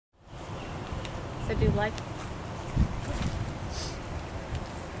if you'd like.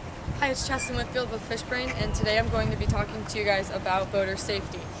 Hi, it's Chasten Whitfield with Fishbrain, and today I'm going to be talking to you guys about boater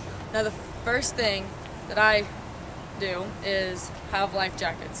safety. Now, the first thing that I do is have life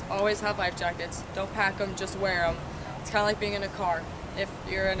jackets. Always have life jackets. Don't pack them, just wear them. It's kind of like being in a car. If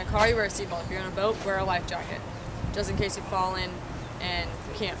you're in a car, you wear a seatbelt. If you're in a boat, wear a life jacket. Just in case you fall in and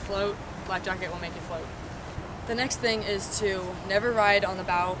you can't float, life jacket will make you float. The next thing is to never ride on the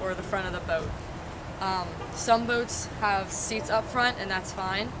bow or the front of the boat. Some boats have seats up front, and that's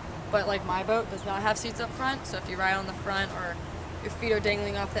fine, but like my boat does not have seats up front, so if you ride on the front or your feet are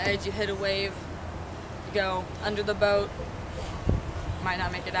dangling off the edge, you hit a wave, you go under the boat, might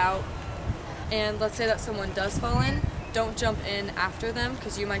not make it out. And let's say that someone does fall in, don't jump in after them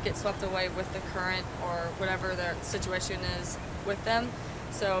because you might get swept away with the current or whatever their situation is with them.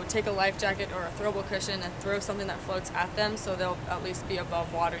 So take a life jacket or a throwable cushion and throw something that floats at them so they'll at least be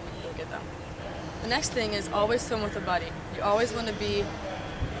above water and you can go get them. The next thing is always swim with a buddy. You always want to be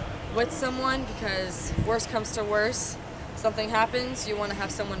with someone because worst comes to worst, something happens, you want to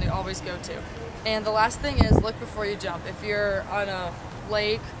have someone to always go to. And the last thing is look before you jump. If you're on a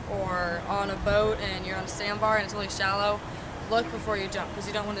lake or on a boat and you're on a sandbar and it's really shallow, look before you jump because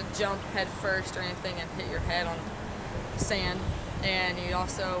you don't want to jump head first or anything and hit your head on sand. And you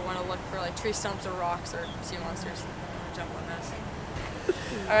also want to look for like tree stumps or rocks or sea monsters. Jump on those.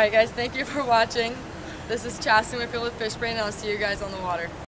 Alright guys, thank you for watching. This is Chasten Whitfield with Fishbrain, and I'll see you guys on the water.